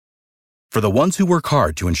For the ones who work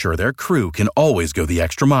hard to ensure their crew can always go the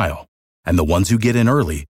extra mile, and the ones who get in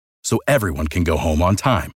early so everyone can go home on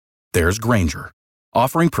time, there's Grainger,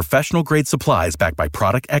 offering professional-grade supplies backed by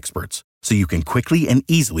product experts so you can quickly and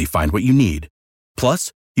easily find what you need.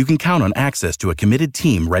 Plus, you can count on access to a committed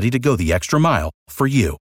team ready to go the extra mile for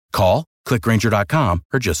you. Call, click Grainger.com,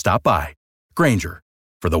 or just stop by. Grainger,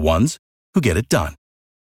 for the ones who get it done.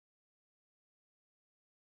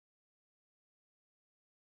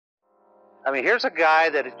 I mean, here's a guy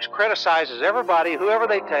that criticizes everybody, whoever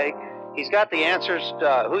they take. He's got the answers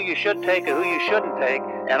to who you should take and who you shouldn't take.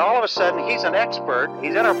 And all of a sudden, he's an expert.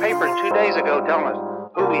 He's in our paper 2 days ago telling us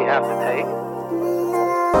who we have to take.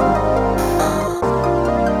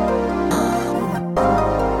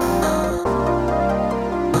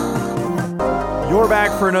 You're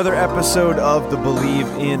back for another episode of the Believe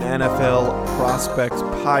in NFL Prospects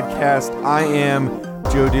podcast. I am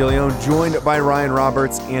Joe DeLeon, joined by Ryan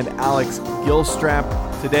Roberts and Alex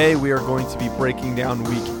Gilstrap. Today we are going to be breaking down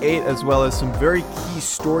Week 8 as well as some very key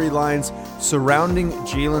storylines surrounding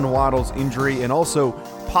Jaylen Waddle's injury and also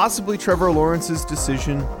possibly Trevor Lawrence's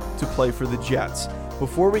decision to play for the Jets.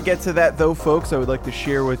 Before we get to that though, folks, I would like to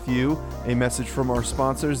share with you a message from our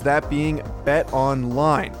sponsors, that being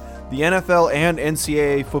BetOnline. The NFL and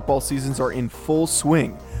NCAA football seasons are in full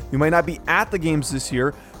swing. You might not be at the games this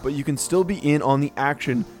year, but you can still be in on the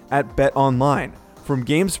action at BetOnline. From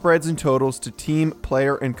game spreads and totals to team,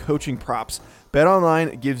 player, and coaching props,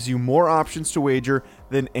 BetOnline gives you more options to wager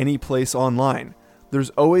than any place online. There's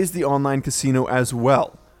always the online casino as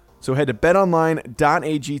well. So head to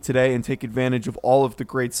betonline.ag today and take advantage of all of the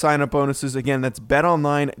great sign-up bonuses. Again, that's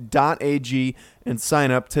betonline.ag and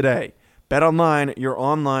sign up today. BetOnline, your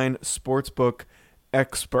online sportsbook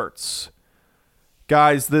experts.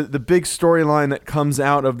 Guys, the big storyline that comes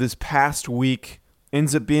out of this past week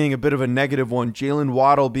ends up being a bit of a negative one. Jaylen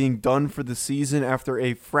Waddle being done for the season after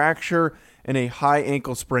a fracture and a high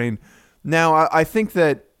ankle sprain. Now, I think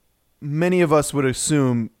that many of us would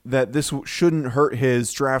assume that this shouldn't hurt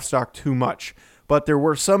his draft stock too much, but there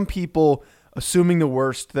were some people assuming the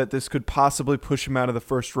worst, that this could possibly push him out of the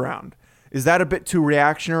first round. Is that a bit too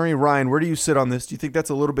reactionary? Ryan, where do you sit on this? Do you think that's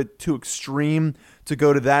a little bit too extreme to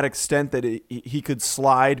go to that extent that he could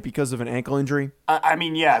slide because of an ankle injury? I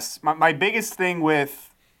mean, yes. My biggest thing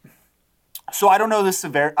with – so I don't know the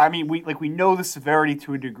severity – I mean, we know the severity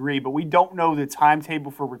to a degree, but we don't know the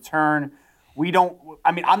timetable for return. We don't –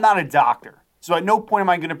 I mean, I'm not a doctor, so at no point am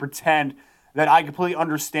I going to pretend that I completely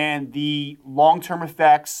understand the long-term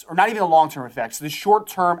effects, or not even the long-term effects, the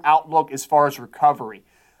short-term outlook as far as recovery.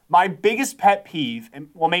 My biggest pet peeve, and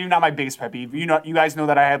well, maybe not my biggest pet peeve. You guys know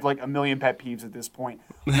that I have like a million pet peeves at this point.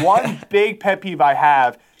 One big pet peeve I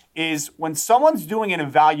have is when someone's doing an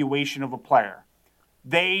evaluation of a player,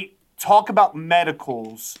 they talk about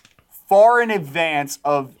medicals far in advance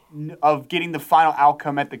of getting the final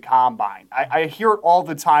outcome at the combine. I hear it all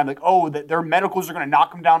the time, like, oh, their medicals are going to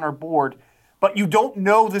knock them down our board, but you don't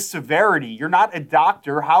know the severity. You're not a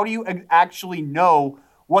doctor. How do you actually know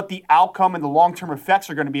what the outcome and the long-term effects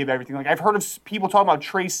are going to be of everything? Like, I've heard of people talking about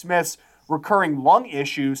Trey Smith's recurring lung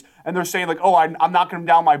issues, and they're saying, like, oh, I'm knocking him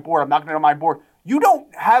down my board. I'm knocking him down my board. You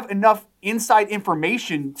don't have enough inside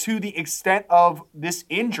information to the extent of this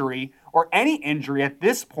injury or any injury at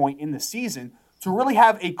this point in the season to really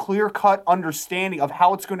have a clear-cut understanding of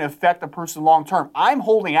how it's going to affect a person long-term. I'm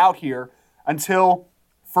holding out here until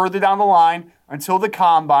further down the line, until the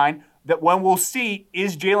combine, that when we'll see,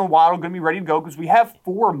 is Jaylen Waddle going to be ready to go? Because we have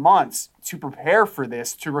 4 months to prepare for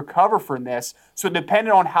this, to recover from this. So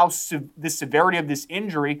depending on how the severity of this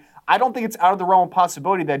injury, I don't think it's out of the realm of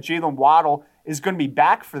possibility that Jaylen Waddle is going to be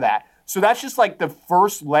back for that. So that's just like the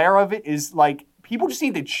first layer of it, is like people just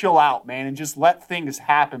need to chill out, man, and just let things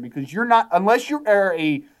happen, because you're not, unless you are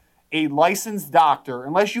a licensed doctor,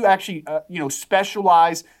 unless you actually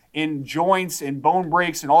specialize in joints and bone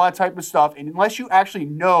breaks and all that type of stuff, and unless you actually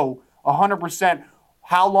know 100%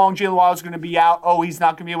 how long Jaylen Waddle is going to be out, oh, he's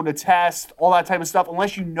not going to be able to test, all that type of stuff,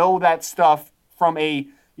 unless you know that stuff from a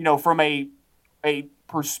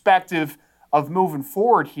perspective of moving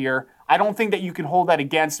forward here, I don't think that you can hold that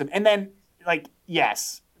against him. And then, like,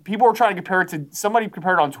 yes, people are trying to compare it to, somebody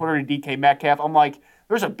compared it on Twitter to DK Metcalf. I'm like,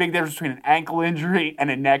 there's a big difference between an ankle injury and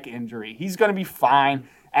a neck injury. He's going to be fine.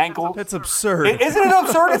 Ankle. That's absurd. Isn't it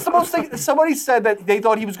absurd? It's the most thing. Somebody said that they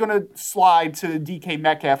thought he was going to slide to DK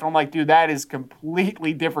Metcalf, and I'm like, dude, that is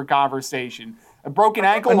completely different conversation. A broken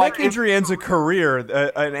ankle, a neck injury ends a career.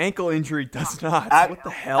 An ankle injury does not. What the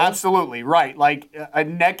hell? Absolutely right. Like a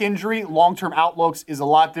neck injury, long-term outlooks is a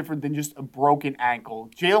lot different than just a broken ankle.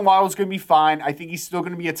 Jaylen Waddle is going to be fine. I think he's still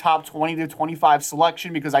going to be a top 20 to 25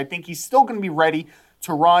 selection, because I think he's still going to be ready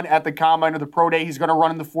to run at the combine or the pro day. He's going to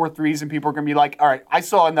run in the 4.3s, and people are going to be like, all right, I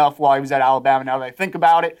saw enough while he was at Alabama. Now that I think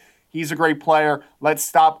about it, he's a great player. Let's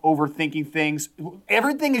stop overthinking things.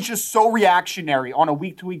 Everything is just so reactionary on a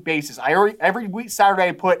week-to-week basis. Every week Saturday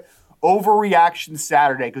I put overreaction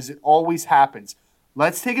Saturday because it always happens.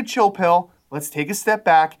 Let's take a chill pill. Let's take a step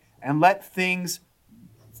back and let things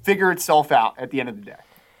figure itself out at the end of the day.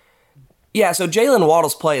 Yeah, so Jalen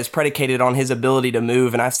Waddle's play is predicated on his ability to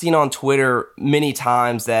move, and I've seen on Twitter many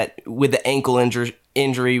times that with the ankle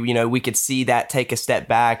injury, we could see that take a step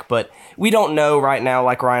back, but we don't know right now,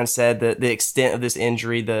 like Ryan said, the extent of this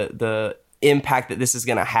injury, the impact that this is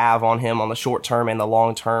going to have on him on the short term and the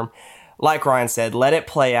long term. Like Ryan said, let it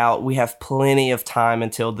play out. We have plenty of time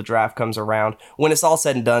until the draft comes around. When it's all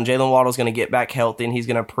said and done, Jalen Waddle's going to get back healthy, and he's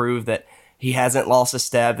going to prove that he hasn't lost a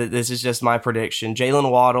step. That this is just my prediction.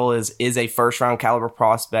 Jalen Waddle is a first-round caliber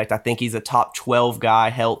prospect. I think he's a top 12 guy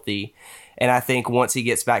healthy. And I think once he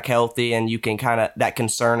gets back healthy and you can that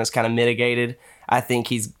concern is kind of mitigated, I think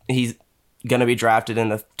he's going to be drafted in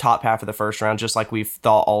the top half of the first round, just like we've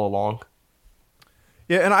thought all along.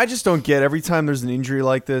 Yeah, and I just don't get every time there's an injury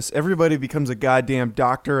like this, everybody becomes a goddamn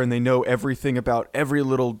doctor and they know everything about every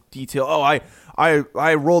little detail. Oh,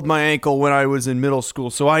 I rolled my ankle when I was in middle school,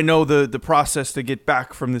 so I know the process to get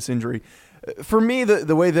back from this injury. For me,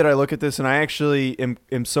 the way that I look at this, and I actually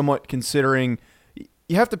am somewhat considering,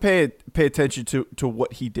 you have to pay attention to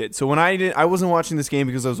what he did. So when I wasn't watching this game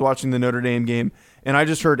because I was watching the Notre Dame game, and I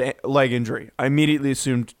just heard leg injury. I immediately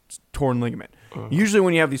assumed torn ligament. Usually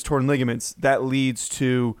when you have these torn ligaments, that leads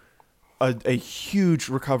to a huge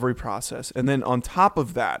recovery process. And then on top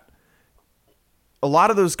of that, a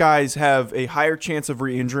lot of those guys have a higher chance of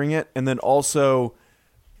re-injuring it, and then also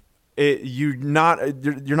you're not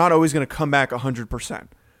always going to come back 100%.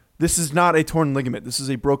 This is not a torn ligament. This is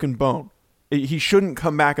a broken bone. He shouldn't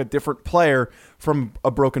come back a different player from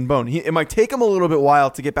a broken bone. It might take him a little bit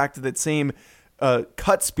while to get back to that same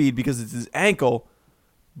cut speed because it's his ankle,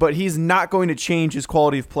 but he's not going to change his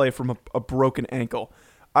quality of play from a broken ankle.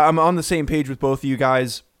 I'm on the same page with both of you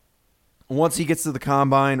guys. Once he gets to the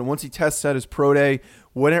combine, once he tests at his pro day,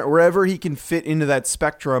 wherever he can fit into that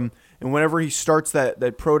spectrum, and whenever he starts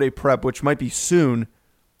that pro day prep, which might be soon,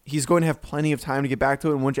 he's going to have plenty of time to get back to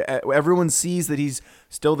it. And once everyone sees that he's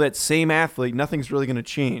still that same athlete, nothing's really going to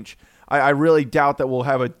change. I really doubt that we'll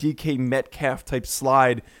have a DK Metcalf type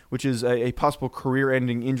slide, which is a possible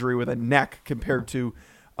career-ending injury with a neck compared to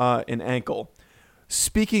an ankle.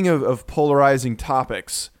 Speaking of polarizing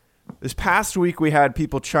topics, this past week we had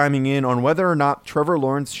people chiming in on whether or not Trevor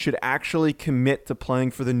Lawrence should actually commit to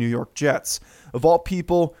playing for the New York Jets. Of all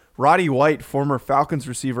people, Roddy White, former Falcons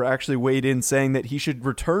receiver, actually weighed in saying that he should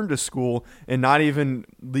return to school and not even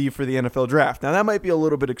leave for the NFL draft. Now, that might be a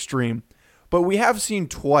little bit extreme, but we have seen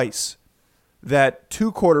twice that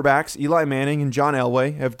two quarterbacks, Eli Manning and John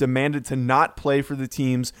Elway, have demanded to not play for the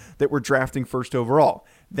teams that were drafting first overall.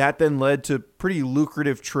 That then led to pretty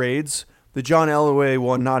lucrative trades. The John Elway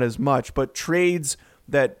one, not as much, but trades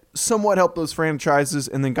that somewhat helped those franchises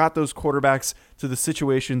and then got those quarterbacks to the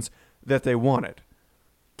situations that they wanted.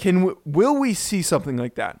 Will we see something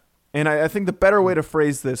like that? And I think the better way to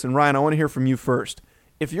phrase this, and Ryan, I want to hear from you first.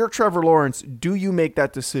 If you're Trevor Lawrence, do you make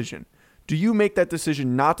that decision? Do you make that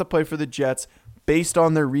decision not to play for the Jets based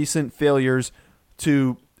on their recent failures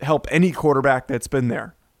to help any quarterback that's been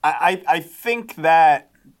there? I think that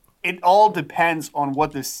it all depends on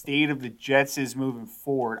what the state of the Jets is moving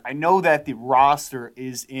forward. I know that the roster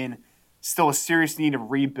is in still a serious need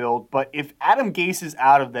of rebuild, but if Adam Gase is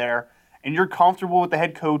out of there and you're comfortable with the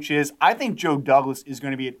head coach I think Joe Douglas is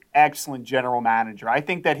going to be an excellent general manager. I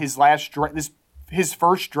think that his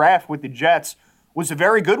first draft with the Jets was a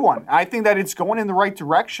very good one. I think that it's going in the right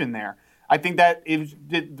direction there. I think that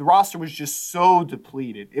the roster was just so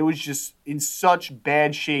depleted. It was just in such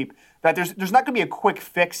bad shape that there's not going to be a quick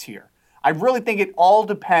fix here. I really think it all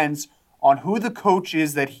depends on who the coach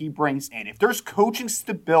is that he brings in. If there's coaching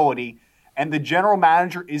stability and the general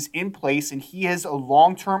manager is in place and he has a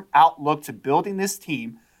long-term outlook to building this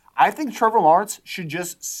team, I think Trevor Lawrence should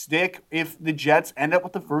just stick if the Jets end up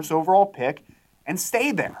with the first overall pick and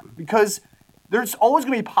stay there. Because there's always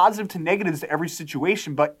going to be positive to negatives to every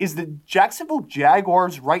situation, but is the Jacksonville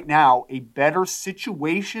Jaguars right now a better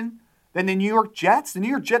situation than the New York Jets? The New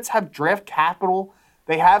York Jets have draft capital.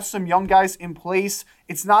 They have some young guys in place.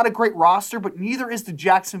 It's not a great roster, but neither is the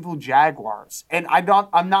Jacksonville Jaguars. And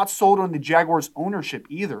I'm not sold on the Jaguars ownership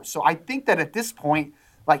either. So I think that at this point,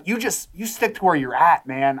 like you stick to where you're at,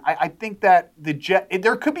 man. I think that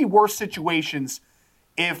there could be worse situations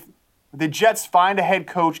if the Jets find a head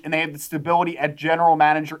coach and they have the stability at general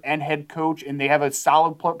manager and head coach and they have a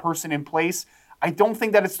solid person in place. I don't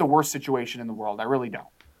think that it's the worst situation in the world. I really don't.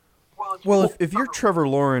 Well, if you're Trevor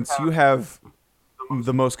Lawrence, you have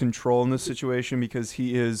the most control in this situation because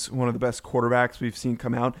he is one of the best quarterbacks we've seen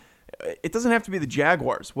come out. It doesn't have to be the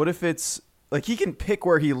Jaguars. What if it's like he can pick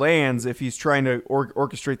where he lands if he's trying to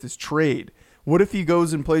orchestrate this trade? What if he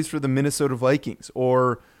goes and plays for the Minnesota Vikings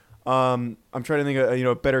or I'm trying to think of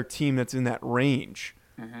a better team that's in that range.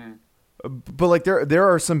 Mm-hmm. But like there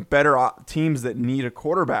are some better teams that need a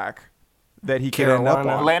quarterback that he can end up on.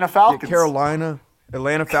 Atlanta Falcons. Yeah,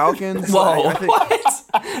 Atlanta Falcons. Whoa, what?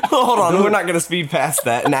 Hold on, we're not going to speed past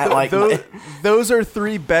that. And act like those are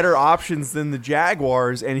three better options than the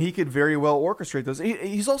Jaguars, and he could very well orchestrate those.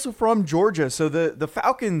 He's also from Georgia, so the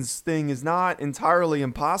Falcons thing is not entirely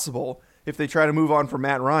impossible if they try to move on from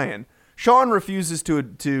Matt Ryan. Sean refuses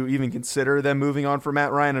to even consider them moving on from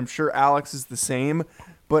Matt Ryan. I'm sure Alex is the same.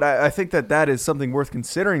 But I think that is something worth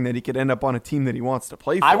considering, that he could end up on a team that he wants to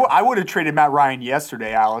play for. I would have traded Matt Ryan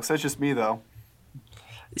yesterday, Alex. That's just me, though.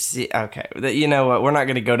 See, okay. You know what? We're not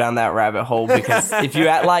going to go down that rabbit hole because if you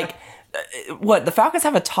act like the Falcons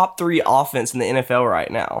have a top 3 offense in the NFL right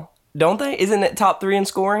now, don't they? Isn't it top 3 in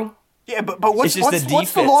scoring? Yeah, but what's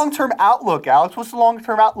the long-term outlook, Alex? What's the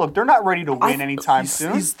long-term outlook? They're not ready to win anytime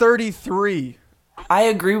soon. He's 33. I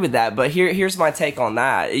agree with that, but here's my take on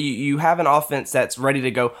that. You have an offense that's ready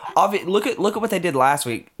to go. Look at what they did last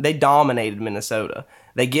week. They dominated Minnesota.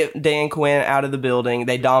 They get Dan Quinn out of the building.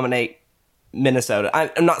 They dominate Minnesota.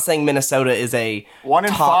 I'm not saying Minnesota is a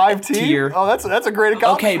 1-5 team. Tier. Oh, that's a great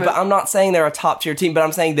accomplishment. Okay, but I'm not saying they're a top tier team. But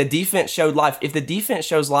I'm saying the defense showed life. If the defense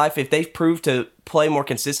shows life, if they've proved to play more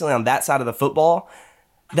consistently on that side of the football,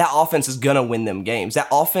 that offense is going to win them games. That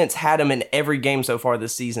offense had them in every game so far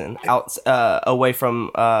this season, away from,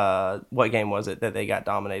 what game was it that they got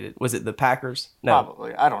dominated? Was it the Packers? No.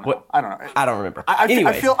 Probably. I don't know. I don't remember.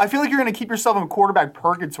 I feel like you're going to keep yourself in quarterback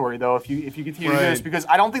purgatory, though, if you continue to do this, because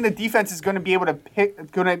I don't think the defense is going to be able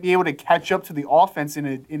to catch up to the offense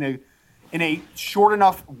in a short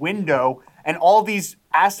enough window. And all these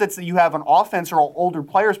assets that you have on offense are all older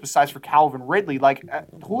players, besides for Calvin Ridley, like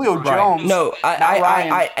Julio Jones. No,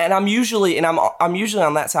 I'm usually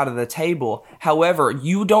on that side of the table. However,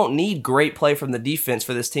 you don't need great play from the defense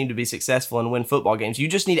for this team to be successful and win football games. You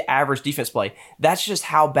just need average defense play. That's just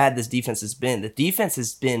how bad this defense has been. The defense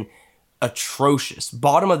has been atrocious,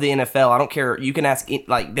 bottom of the NFL. I don't care. You can ask.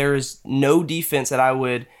 Like, there is no defense that I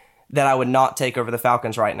would not take over the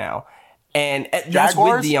Falcons right now. And that's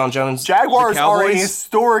with Deion Jones. Jaguars are a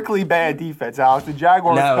historically bad defense, Alex. The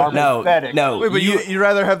Jaguars are pathetic. No, wait, but you'd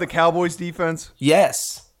rather have the Cowboys defense?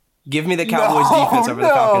 Yes. Give me the Cowboys defense over the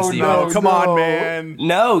Falcons defense. No, come on, man.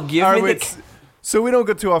 No, give me the... So we don't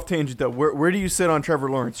go too off tangent, though. Where do you sit on Trevor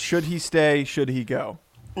Lawrence? Should he stay? Should he go?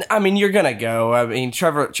 I mean, you're going to go. I mean,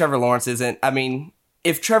 Trevor Lawrence isn't... I mean...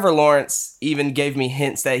 If Trevor Lawrence even gave me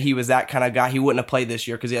hints that he was that kind of guy, he wouldn't have played this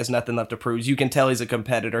year because he has nothing left to prove. You can tell he's a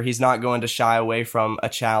competitor. He's not going to shy away from a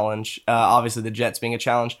challenge. Obviously, the Jets being a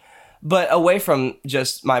challenge. But away from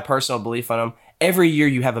just my personal belief on him, every year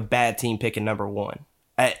you have a bad team picking number 1.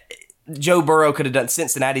 Joe Burrow could have done...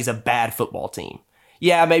 Cincinnati's a bad football team.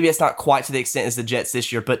 Yeah, maybe it's not quite to the extent as the Jets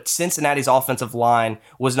this year, but Cincinnati's offensive line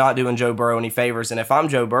was not doing Joe Burrow any favors. And if I'm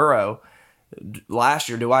Joe Burrow... Last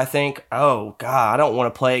year, do I think, oh, God, I don't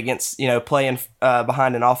want to play against, playing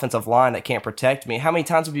behind an offensive line that can't protect me? How many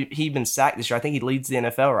times have he been sacked this year? I think he leads the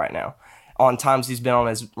NFL right now on times he's been on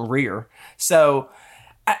his rear. So,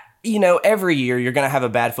 every year you're going to have a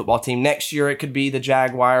bad football team. Next year it could be the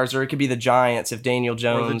Jaguars or it could be the Giants if Daniel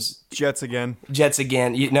Jones. Or the Jets again.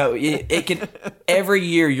 It could. Every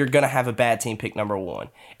year you're going to have a bad team pick number 1.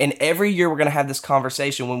 And every year we're going to have this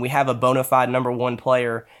conversation when we have a bona fide number 1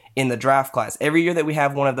 player in the draft class. Every year that we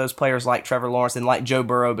have one of those players like Trevor Lawrence and like Joe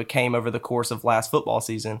Burrow became over the course of last football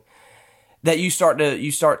season, that you start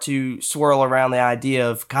to swirl around the idea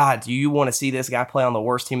of, God, do you want to see this guy play on the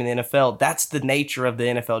worst team in the NFL? That's the nature of the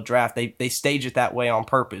NFL draft. They stage it that way on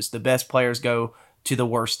purpose. The best players go to the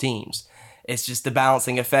worst teams. It's just the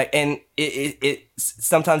balancing effect. And it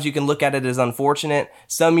sometimes you can look at it as unfortunate.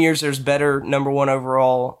 Some years there's better number 1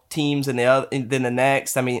 overall teams than the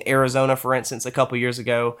next. I mean, Arizona, for instance, a couple years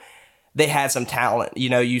ago, they had some talent.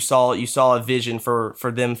 You saw a vision for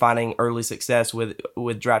them finding early success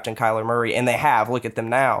with drafting Kyler Murray, and they have. Look at them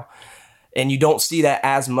now. And you don't see that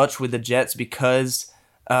as much with the Jets because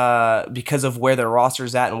of where their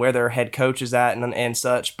roster's at and where their head coach is at and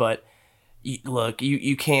such, but look,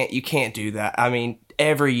 you can't do that. I mean,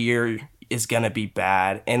 every year is going to be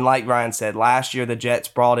bad. And like Ryan said, last year the Jets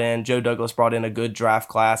Joe Douglas brought in a good draft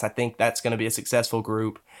class. I think that's going to be a successful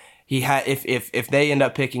group. if they end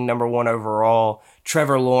up picking number 1 overall,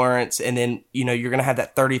 Trevor Lawrence, and then you're going to have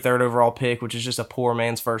that 33rd overall pick, which is just a poor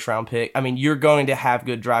man's first round pick. I mean, you're going to have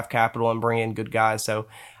good draft capital and bring in good guys. So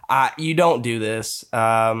you don't do this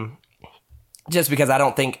just because I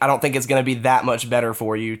don't think it's going to be that much better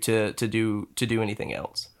for you to do anything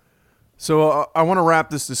else. So I want to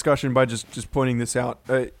wrap this discussion by just pointing this out.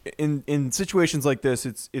 In situations like this,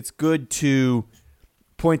 it's good to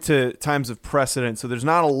point to times of precedent. So there's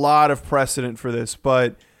not a lot of precedent for this,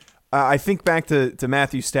 but I think back to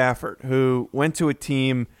Matthew Stafford, who went to a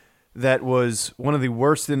team that was one of the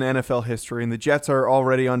worst in NFL history, and the Jets are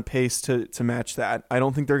already on pace to match that. I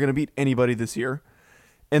don't think they're going to beat anybody this year.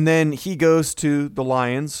 And then he goes to the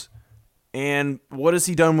Lions, and what has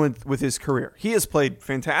he done with his career? He has played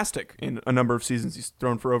fantastic in a number of seasons. He's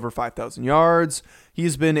thrown for over 5,000 yards.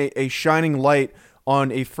 He's been a shining light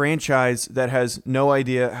on a franchise that has no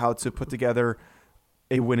idea how to put together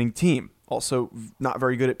a winning team. Also, not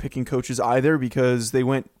very good at picking coaches either because they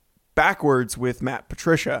went backwards with Matt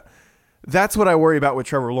Patricia. That's what I worry about with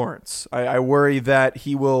Trevor Lawrence. I worry that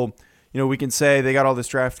he will, we can say they got all this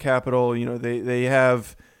draft capital, they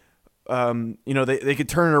have, they could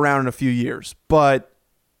turn it around in a few years. But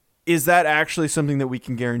is that actually something that we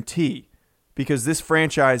can guarantee? Because this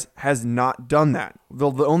franchise has not done that.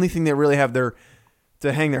 The only thing they really have to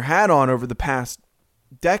hang their hat on over the past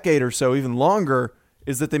decade or so, even longer,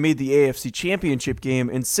 is that they made the AFC Championship game,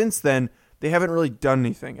 and since then, they haven't really done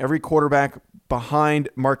anything. Every quarterback behind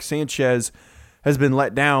Mark Sanchez has been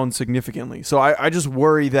let down significantly. So I just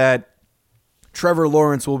worry that Trevor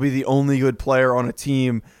Lawrence will be the only good player on a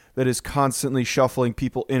team that is constantly shuffling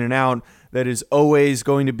people in and out, that is always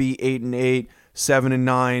going to be 8-8,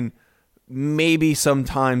 7-9, maybe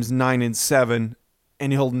sometimes 9-7,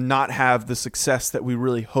 and he'll not have the success that we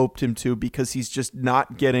really hoped him to because he's just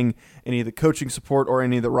not getting any of the coaching support or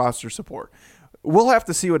any of the roster support. We'll have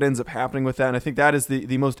to see what ends up happening with that, and I think that is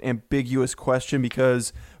the most ambiguous question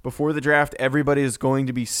because before the draft, everybody is going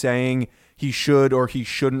to be saying he should or he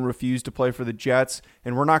shouldn't refuse to play for the Jets,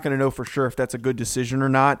 and we're not going to know for sure if that's a good decision or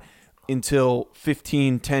not until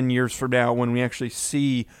 10 years from now when we actually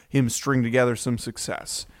see him string together some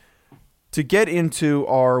success. To get into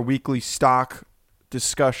our weekly stock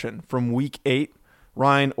discussion from Week 8,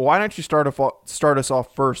 Ryan, why don't you start us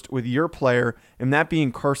off first with your player, and that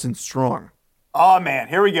being Carson Strong. Oh, man,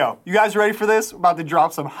 here we go. You guys ready for this? We're about to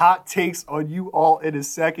drop some hot takes on you all in a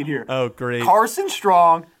second here. Oh, great. Carson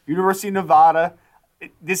Strong, University of Nevada.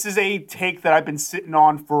 This is a take that I've been sitting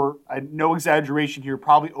on for, no exaggeration here,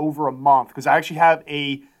 probably over a month, because I actually have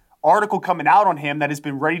a article coming out on him that has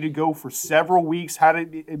been ready to go for several weeks,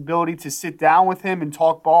 had the ability to sit down with him and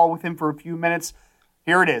talk ball with him for a few minutes.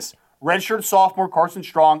 Here it is. Redshirt sophomore Carson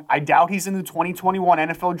Strong. I doubt he's in the 2021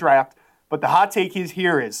 NFL draft, but the hot take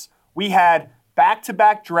is we had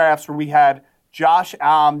back-to-back drafts where we had it's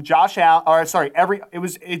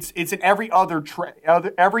an every other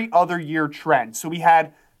year trend. So we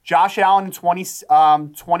had Josh Allen in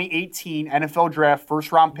 2018 NFL draft,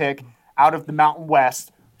 first round pick out of the Mountain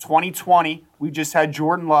West. 2020, we just had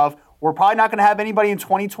Jordan Love. We're probably not going to have anybody in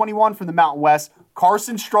 2021 from the Mountain West.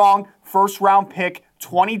 Carson Strong, first round pick,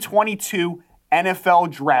 2022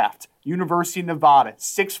 NFL draft. University of Nevada,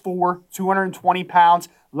 6'4", 220 pounds.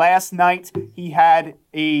 Last night, he had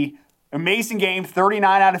an amazing game,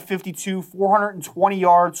 39 out of 52, 420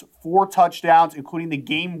 yards, 4 touchdowns, including the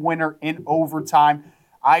game winner in overtime.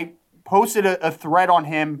 I posted a thread on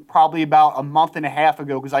him probably about a month and a half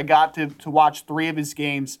ago because I got to watch 3 of his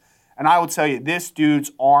games, and I will tell you, this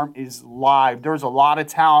dude's arm is live. There's a lot of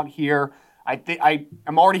talent here.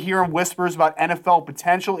 I'm already hearing whispers about NFL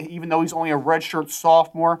potential, even though he's only a redshirt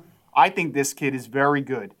sophomore. I think this kid is very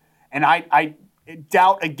good. And I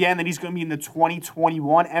doubt, again, that he's going to be in the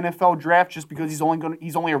 2021 NFL draft just because he's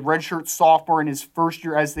only a redshirt sophomore in his first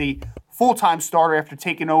year as the full-time starter after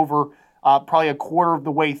taking over probably a quarter of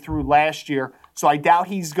the way through last year. So I doubt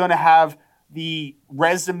he's going to have the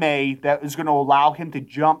resume that is going to allow him to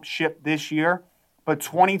jump ship this year. But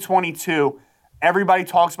 2022, everybody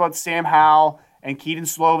talks about Sam Howell and Keaton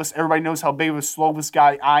Slovis. Everybody knows how big of a Slovis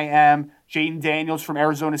guy I am. Jaden Daniels from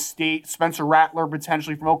Arizona State. Spencer Rattler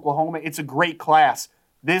potentially from Oklahoma. It's a great class.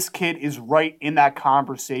 This kid is right in that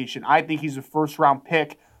conversation. I think he's a first-round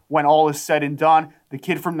pick when all is said and done. The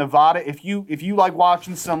kid from Nevada, if you like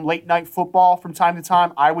watching some late-night football from time to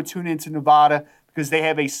time, I would tune into Nevada because they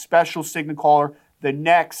have a special signal caller, the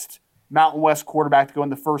next Mountain West quarterback to go in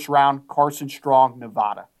the first round, Carson Strong,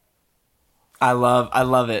 Nevada. I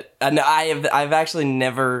love it. And I've actually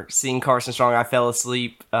never seen Carson Strong. I fell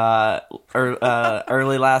asleep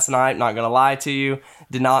early last night. Not gonna lie to you,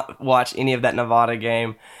 did not watch any of that Nevada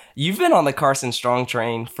game. You've been on the Carson Strong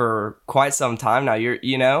train for quite some time now.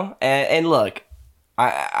 And look,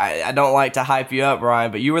 I don't like to hype you up,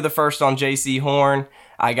 Ryan, but you were the first on J.C. Horn.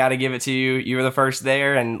 I got to give it to you. You were the first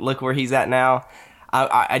there, and look where he's at now.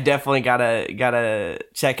 I definitely gotta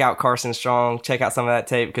check out Carson Strong, check out some of that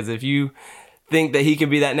tape, because if you think that he can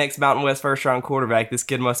be that next Mountain West first round quarterback, this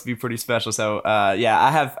kid must be pretty special. So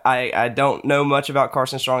I don't know much about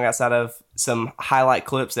Carson Strong outside of some highlight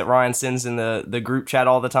clips that Ryan sends in the group chat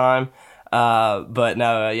all the time. But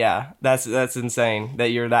no, that's insane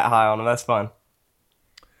that you're that high on him. That's fun.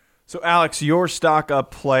 So Alex, your stock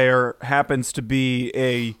up player happens to be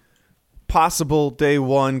a possible day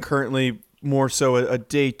one, currently more so a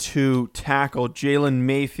day two tackle, Jalen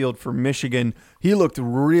Mayfield for Michigan. He looked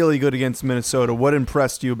really good against Minnesota. What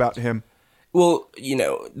impressed you about him? Well,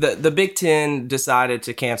 the Big Ten decided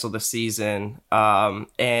to cancel the season, and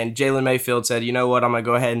Jalen Mayfield said, you know what, I'm going to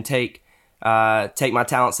go ahead and take my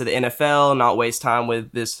talents to the NFL, not waste time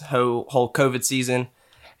with this whole COVID season.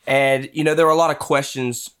 And, there were a lot of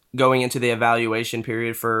questions going into the evaluation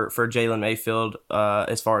period for Jalen Mayfield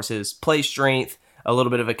as far as his play strength, a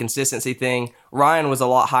little bit of a consistency thing. Ryan was a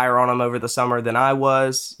lot higher on him over the summer than I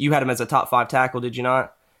was. You had him as a top 5 tackle, did you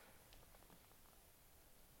not?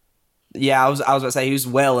 Yeah, I was about to say he was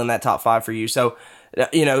well in that top 5 for you. So,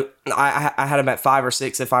 I had him at 5 or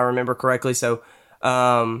 6 if I remember correctly. So,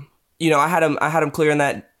 I had him clear in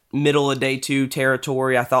that middle of day 2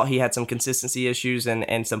 territory. I thought he had some consistency issues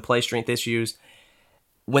and some play strength issues.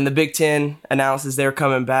 When the Big Ten announces they're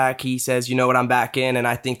coming back, he says, you know what, I'm back in. And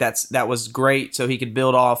I think that was great, so he could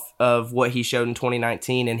build off of what he showed in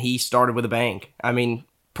 2019, and he started with a bang. I mean,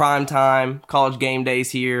 prime time, college game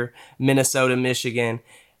days here, Minnesota, Michigan,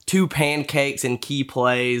 2 pancakes and key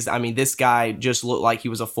plays. I mean, this guy just looked like he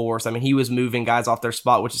was a force. I mean, he was moving guys off their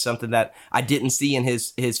spot, which is something that I didn't see in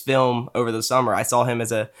his film over the summer. I saw him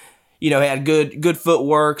as he had good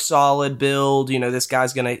footwork, solid build. This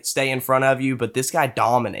guy's going to stay in front of you, but this guy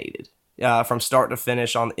dominated from start to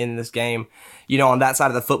finish in this game. On that side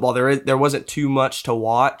of the football, there wasn't too much to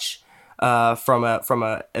watch from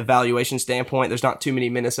a evaluation standpoint. There's not too many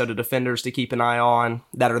Minnesota defenders to keep an eye on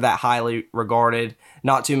that are that highly regarded.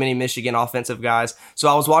 Not too many Michigan offensive guys. So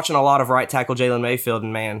I was watching a lot of right tackle Jalen Mayfield,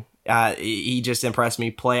 and man, he just impressed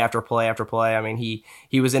me play after play after play. I mean, he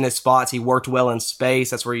was in his spots. He worked well in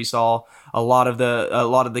space. That's where you saw a lot of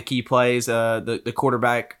the key plays. The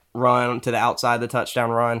quarterback run to the outside, the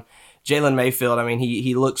touchdown run. Jalen Mayfield, I mean,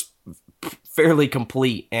 he looks fairly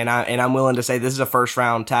complete, and I'm willing to say this is a first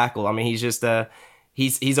round tackle. I mean, he's just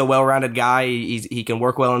he's a well rounded guy. He can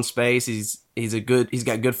work well in space. He's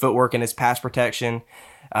got good footwork in his pass protection.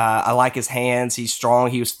 I like his hands. He's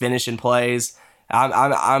strong. He was finishing plays.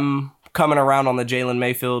 I'm coming around on the Jalen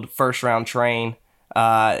Mayfield first round train.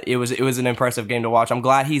 It was an impressive game to watch. I'm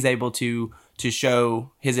glad he's able to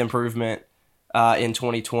show his improvement in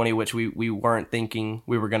 2020, which we weren't thinking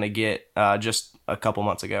we were going to get just a couple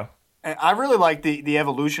months ago. And I really like the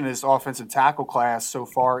evolution of this offensive tackle class so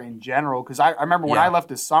far in general, because I remember when I left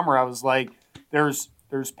this summer, I was like, there's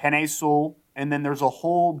Penei Sewell, and then there's a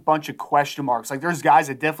whole bunch of question marks. Like, there's guys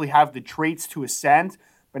that definitely have the traits to ascend.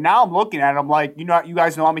 But now I'm looking at it, I'm like, you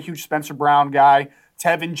guys know I'm a huge Spencer Brown guy.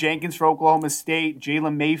 Tevin Jenkins for Oklahoma State,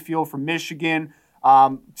 Jalen Mayfield from Michigan,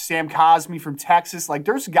 Sam Cosmi from Texas. Like,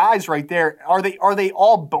 there's guys right there. Are they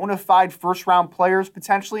all bona fide first-round players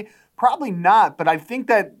potentially? Probably not, but I think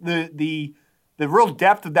that the real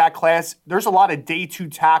depth of that class, there's a lot of day 2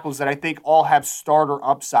 tackles that I think all have starter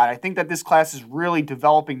upside. I think that this class is really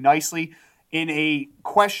developing nicely in a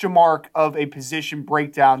question mark of a position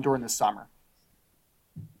breakdown during the summer.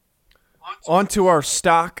 On to our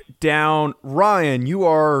stock down. Ryan, you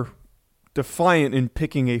are defiant in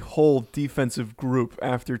picking a whole defensive group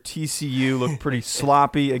after TCU looked pretty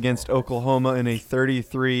sloppy against Oklahoma in a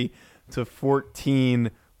 33-14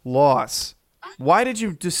 loss. Why did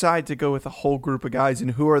you decide to go with a whole group of guys,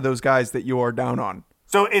 and who are those guys that you are down on?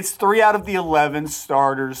 So it's 3 out of the 11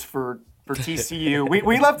 starters for TCU.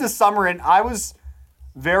 we left this summer, and I was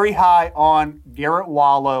very high on Garrett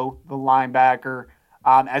Wallow, the linebacker,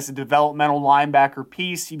 as a developmental linebacker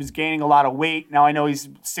piece. He was gaining a lot of weight. Now I know he's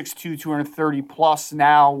 6'2", 230 plus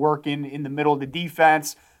now, working in the middle of the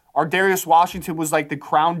defense. Ardarius Washington was like the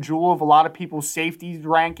crown jewel of a lot of people's safety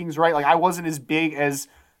rankings, right? Like, I wasn't as big as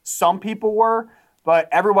some people were, but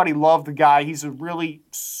everybody loved the guy. He's a really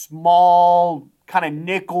small, kind of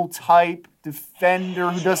nickel type defender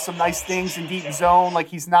who does some nice things in deep zone. Like,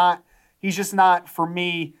 he's just not, for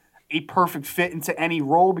me, a perfect fit into any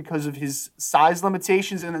role because of his size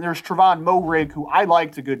limitations. And then there's Trevon Moehrig, who I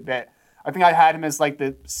liked a good bit. I think I had him as like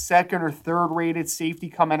the 2nd or 3rd rated safety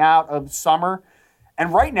coming out of summer.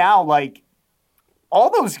 And right now, like, all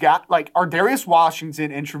those guys, like Ardarius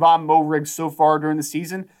Washington and Trevon Moehrig so far during the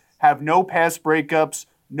season have no pass breakups,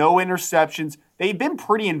 no interceptions. They've been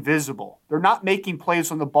pretty invisible. They're not making plays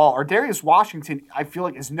on the ball. Ardarius Washington, I feel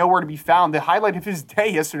like, is nowhere to be found. The highlight of his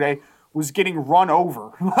day yesterday was getting run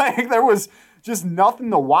over. Like, there was just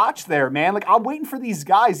nothing to watch there, man. Like, I'm waiting for these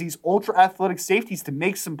guys, these ultra-athletic safeties, to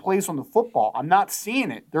make some plays on the football. I'm not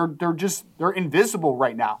seeing it. They're invisible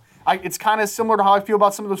right now. It's kind of similar to how I feel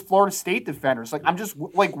about some of those Florida State defenders. Like, I'm just,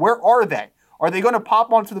 like, where are they? Are they going to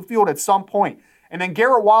pop onto the field at some point? And then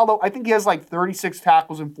Garrett Wallow, I think he has like 36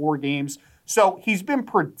 tackles in 4 games. So he's been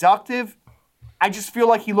productive. I just feel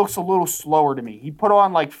like he looks a little slower to me. He put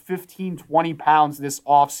on like 15, 20 pounds this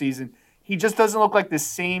offseason. He just doesn't look like the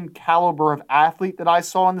same caliber of athlete that I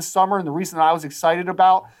saw in the summer and the reason that I was excited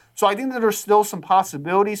about. So I think that there's still some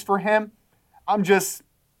possibilities for him.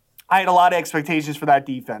 I had a lot of expectations for that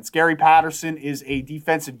defense. Gary Patterson is a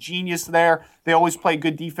defensive genius there. They always play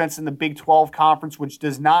good defense in the Big 12 Conference, which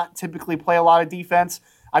does not typically play a lot of defense.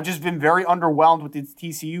 I've just been very underwhelmed with the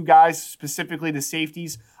TCU guys, specifically the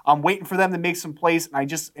safeties. I'm waiting for them to make some plays, and I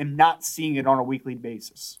just am not seeing it on a weekly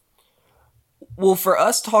basis. Well, for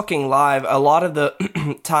us talking live, a lot of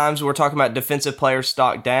the times we're talking about defensive players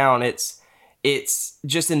stock down, it's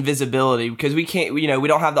just invisibility because we can't, we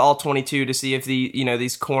don't have the all 22 to see if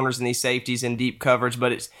these corners and these safeties in deep coverage.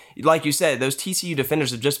 But it's like you said, those TCU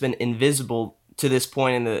defenders have just been invisible to this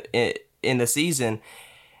point in the season.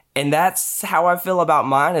 And that's how I feel about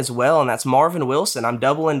mine as well. And that's Marvin Wilson. I'm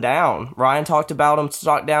doubling down. Ryan talked about him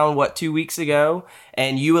stock down, 2 weeks ago?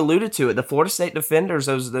 And you alluded to it. The Florida State defenders,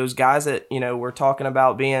 those guys that, we're talking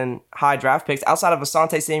about being high draft picks, outside of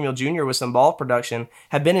Asante Samuel Jr. with some ball production,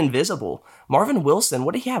 have been invisible. Marvin Wilson,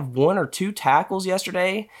 what did he have, 1 or 2 tackles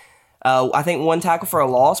yesterday? I think 1 tackle for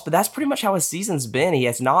a loss, but that's pretty much how his season's been. He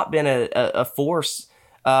has not been a force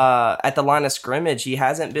at the line of scrimmage. He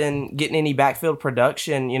hasn't been getting any backfield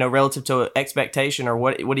production, relative to expectation or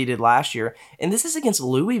what he did last year. And this is against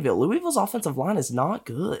Louisville. Louisville's offensive line is not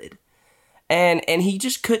good. And he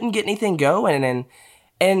just couldn't get anything going.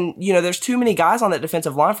 And there's too many guys on that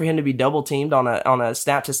defensive line for him to be double teamed on a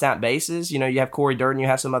snap to snap basis. You have Corey Durden, you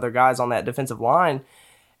have some other guys on that defensive line,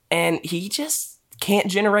 and he just can't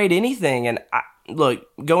generate anything. And look,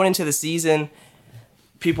 going into the season,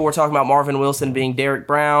 people were talking about Marvin Wilson being Derek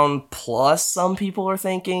Brown, plus some people are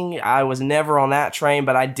thinking. I was never on that train,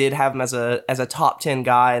 but I did have him as a top 10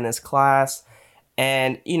 guy in this class.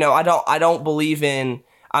 And, I don't believe in,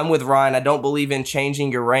 I'm with Ryan, I don't believe in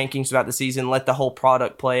changing your rankings throughout the season, let the whole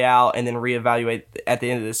product play out, and then reevaluate at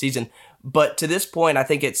the end of the season. But to this point, I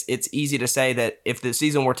think it's easy to say that if the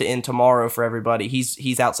season were to end tomorrow for everybody,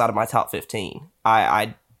 he's outside of my top 15.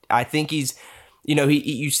 I think he's,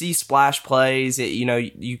 you see splash plays,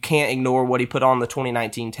 you can't ignore what he put on the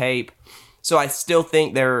 2019 tape. So I still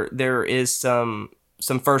think there is some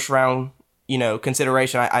first round,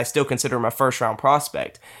 consideration. I still consider him a first round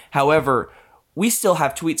prospect. However, we still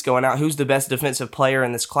have tweets going out, who's the best defensive player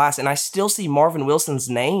in this class, and I still see Marvin Wilson's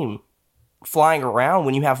name flying around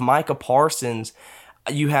when you have Micah Parsons,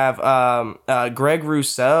 you have Greg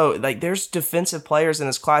Rousseau. Like, there's defensive players in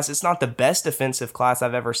this class. It's not the best defensive class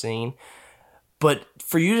I've ever seen. But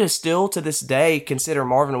for you to still, to this day, consider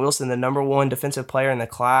Marvin Wilson the number 1 defensive player in the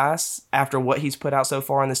class after what he's put out so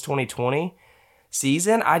far in this 2020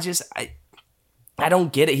 season, I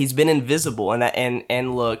don't get it. He's been invisible,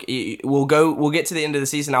 and look, we'll get to the end of the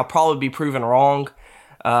season. I'll probably be proven wrong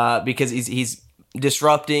because he's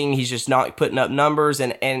disrupting. He's just not putting up numbers,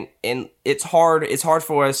 and it's hard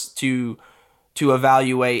for us to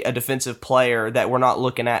evaluate a defensive player that we're not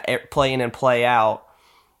looking at play in and play out,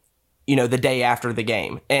 the day after the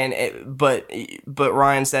game. But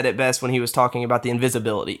Ryan said it best when he was talking about the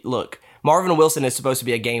invisibility. Look, Marvin Wilson is supposed to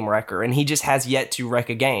be a game wrecker, and he just has yet to wreck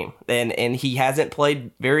a game. And he hasn't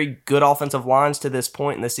played very good offensive lines to this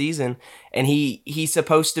point in the season, and he's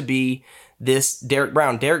supposed to be this Derek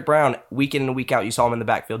Brown. Derek Brown, week in and week out, you saw him in the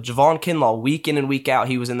backfield. Javon Kinlaw, week in and week out,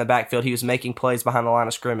 he was in the backfield. He was making plays behind the line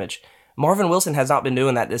of scrimmage. Marvin Wilson has not been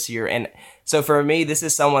doing that this year. And so for me, this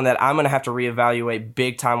is someone that I'm going to have to reevaluate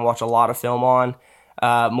big time, watch a lot of film on,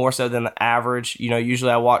 more so than the average.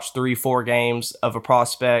 Usually I watch 3-4 games of a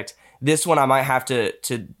prospect. This one I might have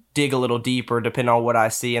to dig a little deeper depending on what I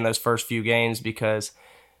see in those first few games, because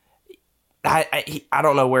I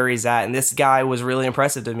don't know where he's at. And this guy was really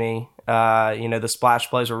impressive to me. The splash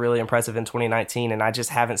plays were really impressive in 2019, and I just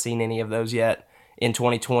haven't seen any of those yet in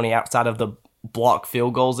 2020 outside of the block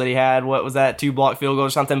field goals that he had. What was that? 2 block field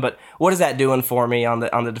goals or something? But what is that doing for me on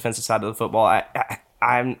the defensive side of the football?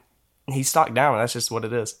 He's stocked down. That's just what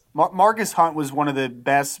it is. Marcus Hunt was one of the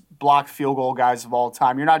best blocked field goal guys of all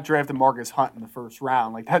time. You're not drafting Marcus Hunt in the first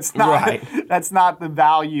round. Like that's not that's not the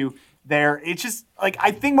value there. It's just like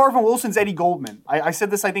I think Marvin Wilson's Eddie Goldman. I said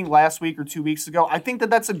this I think last week or 2 weeks ago. I think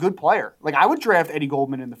that's a good player. Like I would draft Eddie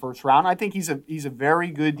Goldman in the first round. I think he's a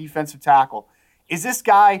very good defensive tackle. Is this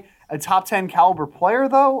guy a top 10 caliber player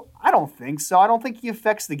though? I don't think so. I don't think he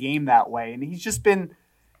affects the game that way. And he's just been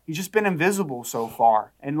invisible so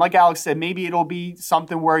far. And like Alex said, maybe it'll be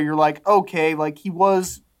something where you're like, okay, like he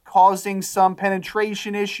was causing some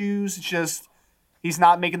penetration issues. It's just he's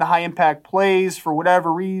not making the high impact plays for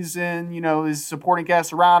whatever reason. His supporting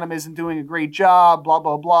cast around him isn't doing a great job, blah,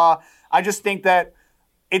 blah, blah. I just think that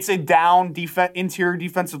it's a down interior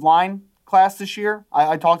defensive line class this year.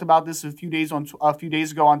 I talked about this a few days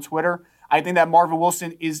ago on Twitter. I think that Marvin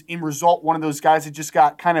Wilson is in result one of those guys that just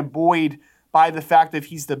got kind of buoyed by the fact that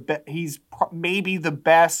he's maybe the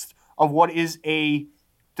best of what is a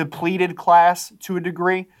depleted class to a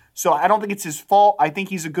degree. So I don't think it's his fault. I think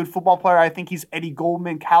he's a good football player. I think he's Eddie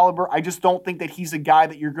Goldman caliber. I just don't think that he's a guy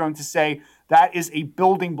that you're going to say that is a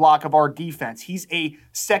building block of our defense. He's a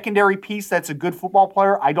secondary piece that's a good football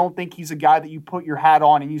player. I don't think he's a guy that you put your hat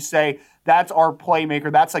on and you say, that's our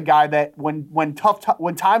playmaker. That's a guy that when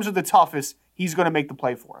times are the toughest, he's going to make the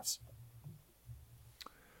play for us.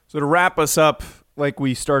 So to wrap us up, like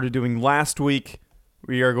we started doing last week,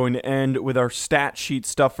 we are going to end with our stat sheet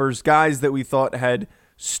stuffers, guys that we thought had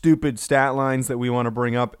stupid stat lines that we want to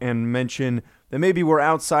bring up and mention that maybe we're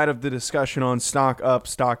outside of the discussion on stock up,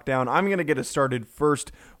 stock down. I'm going to get us started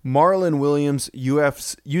first. Marlon Williams,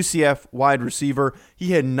 UCF wide receiver.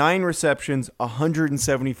 He had 9 receptions,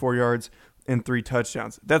 174 yards, and 3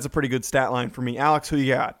 touchdowns. That's a pretty good stat line for me. Alex, who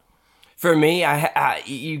you got? For me,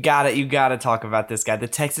 you gotta talk about this guy, the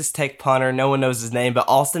Texas Tech punter. No one knows his name, but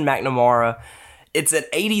Austin McNamara. It's an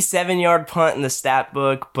 87-yard punt in the stat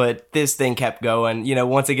book, but this thing kept going.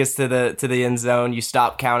 Once it gets to the end zone, you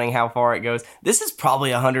stop counting how far it goes. This is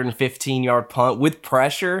probably a 115-yard punt with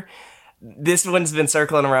pressure. This one's been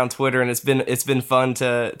circling around Twitter, and it's been fun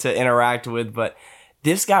to interact with. But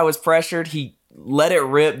this guy was pressured. He let it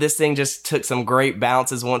rip. This thing just took some great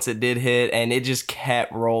bounces once it did hit, and it just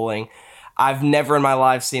kept rolling. I've never in my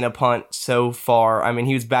life seen a punt so far. I mean,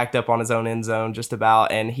 he was backed up on his own end zone just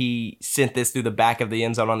about, and he sent this through the back of the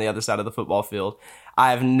end zone on the other side of the football field.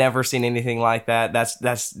 I have never seen anything like that.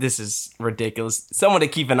 This is ridiculous. Someone to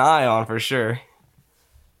keep an eye on for sure.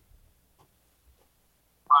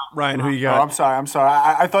 Ryan, who you got? Oh, I'm sorry.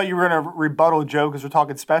 I thought you were going to rebuttal Joe because we're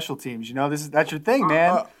talking special teams. That's your thing,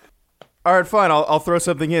 man. All right, fine. I'll throw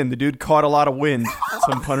something in. The dude caught a lot of wind.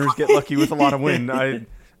 Some punters get lucky with a lot of wind.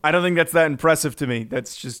 I don't think that's that impressive to me.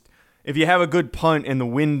 That's just if you have a good punt and the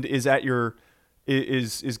wind is at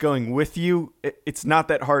is going with you, it's not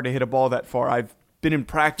that hard to hit a ball that far. I've been in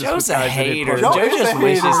practice. Joe's with guys a hater. Joe just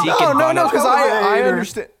wishes he could punt it. because I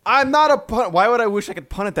understand. I'm not a punt. Why would I wish I could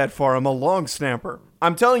punt it that far? I'm a long snapper.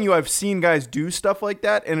 I'm telling you, I've seen guys do stuff like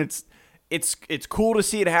that, and it's cool to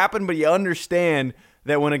see it happen. But you understand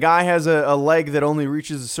that when a guy has a leg that only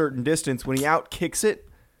reaches a certain distance, when he out kicks it,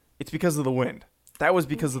 it's because of the wind. That was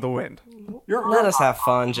because of the wind. Let us have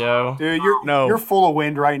fun, Joe. Dude, you're full of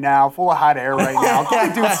wind right now, full of hot air right now. Can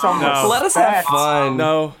you do something? No. Let us have fun.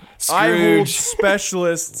 No. Scrooge. I hold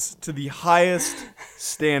specialists to the highest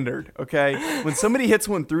standard, okay? When somebody hits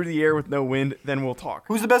one through the air with no wind, then we'll talk.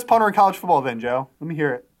 Who's the best punter in college football then, Joe? Let me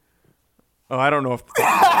hear it. Oh, I don't know if...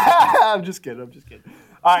 I'm just kidding.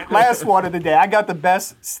 All right, last one of the day. I got the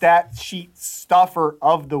best stat sheet stuffer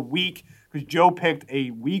of the week because Joe picked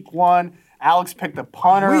a weak one. Alex picked a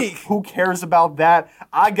punter. Weak. Who cares about that?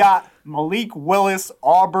 I got Malik Willis,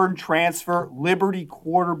 Auburn transfer, Liberty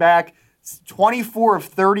quarterback, 24 of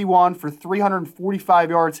 31 for 345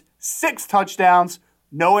 yards, 6 touchdowns,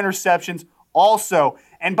 no interceptions. Also,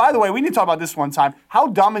 and by the way, we need to talk about this one time. How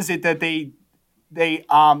dumb is it that they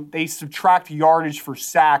subtract yardage for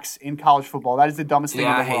sacks in college football? That is the dumbest thing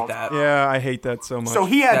in the world. I hate that. Yeah, I hate that so much. So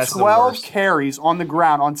he had That's 12 carries on the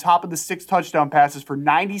ground on top of the 6 touchdown passes for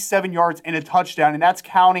 97 yards and a touchdown, and that's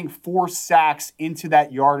counting 4 sacks into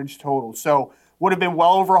that yardage total. So would have been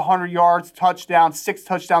well over 100 yards, touchdown, 6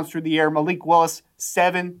 touchdowns through the air. Malik Willis,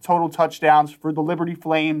 7 total touchdowns for the Liberty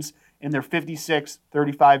Flames in their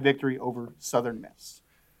 56-35 victory over Southern Miss.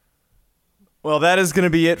 Well, that is going to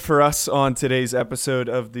be it for us on today's episode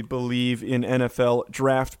of the Believe in NFL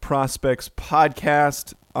Draft Prospects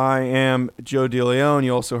podcast. I am Joe DeLeon.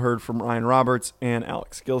 You also heard from Ryan Roberts and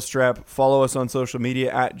Alex Gilstrap. Follow us on social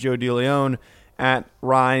media at Joe DeLeon, at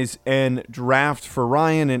Rise and Draft for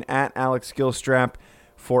Ryan, and at Alex Gilstrap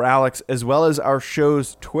for Alex, as well as our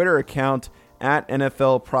show's Twitter account at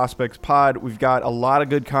NFL Prospects Pod. We've got a lot of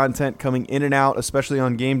good content coming in and out, especially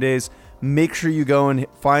on game days. Make sure you go and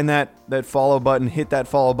find that follow button, hit that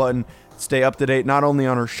follow button, stay up to date, not only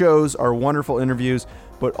on our shows, our wonderful interviews,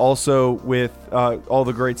 but also with all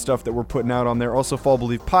the great stuff that we're putting out on there. Also follow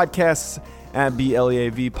Believe Podcasts at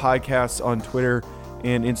BLEAV Podcasts on Twitter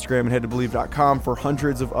and Instagram, and head to Believe.com for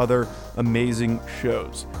hundreds of other amazing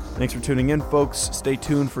shows. Thanks for tuning in, folks. Stay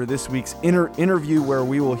tuned for this week's interview where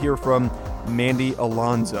we will hear from Mandy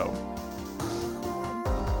Alonso.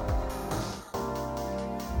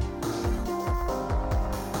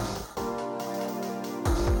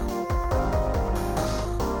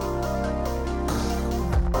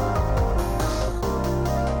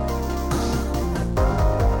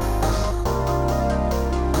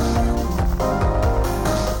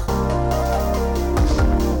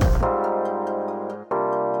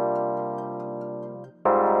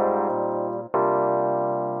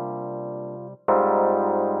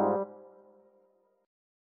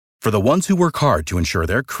 For the ones who work hard to ensure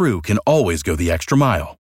their crew can always go the extra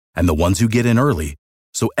mile, and the ones who get in early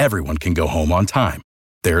so everyone can go home on time,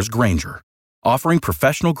 there's Grainger, offering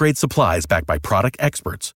professional-grade supplies backed by product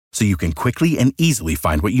experts so you can quickly and easily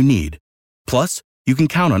find what you need. Plus, you can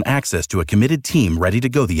count on access to a committed team ready to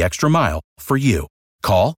go the extra mile for you.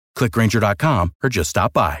 Call, click Grainger.com, or just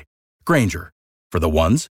stop by. Grainger, for the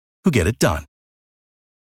ones who get it done.